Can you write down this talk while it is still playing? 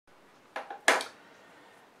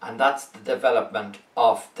and that's the development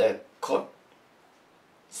of the cut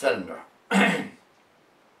cylinder.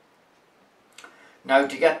 Now,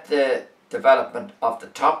 to get the development of the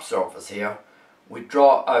top surface here, we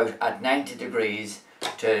draw out at 90 degrees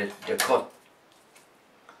to the cut.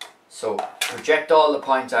 So project all the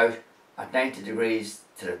points out at 90 degrees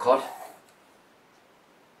to the cut.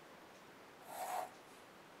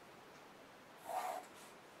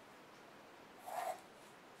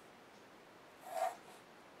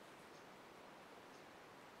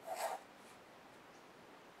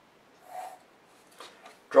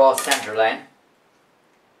 Draw a centre line.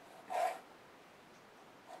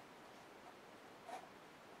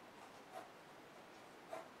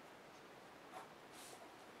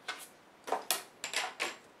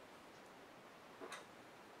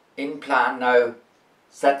 In plan now,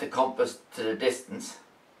 set the compass to the distance.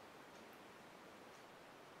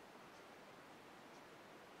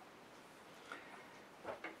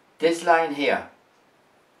 This line here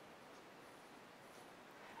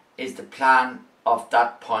is the plan of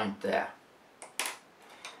that point there.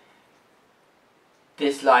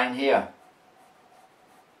 This line here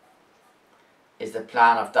is the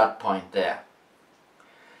plan of that point there.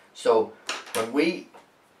 So when we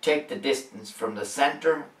take the distance from the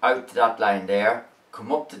centre out to that line there,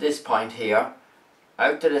 come up to this point here,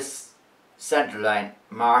 out to this centre line,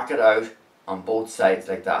 mark it out on both sides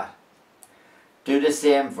like that. Do the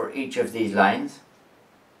same for each of these lines.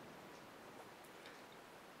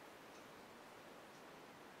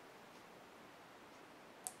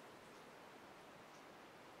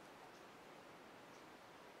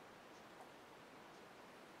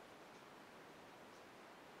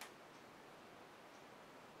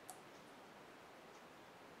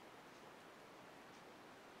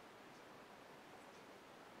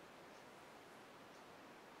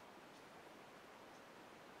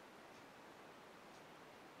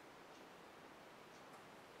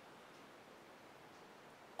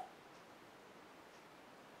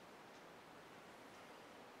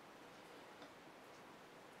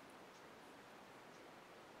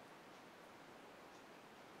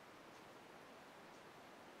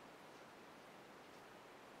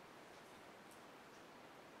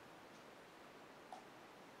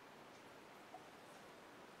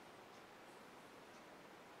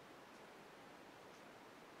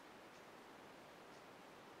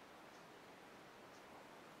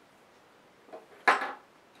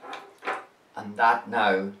 And that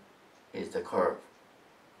now is the curve.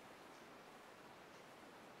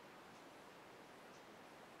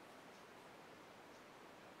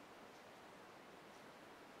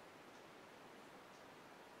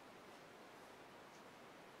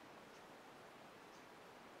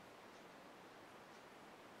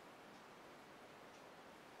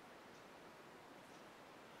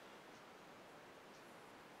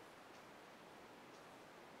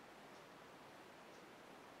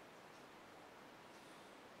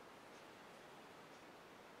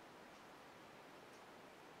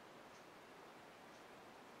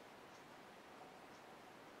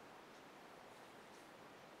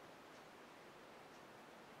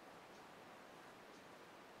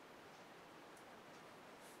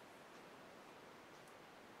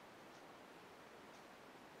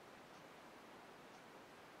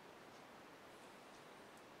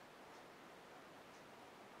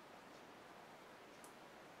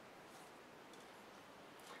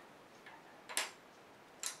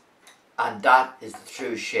 And that is the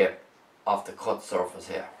true shape of the cut surface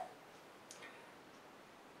here.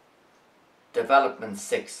 Development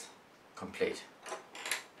 6 complete.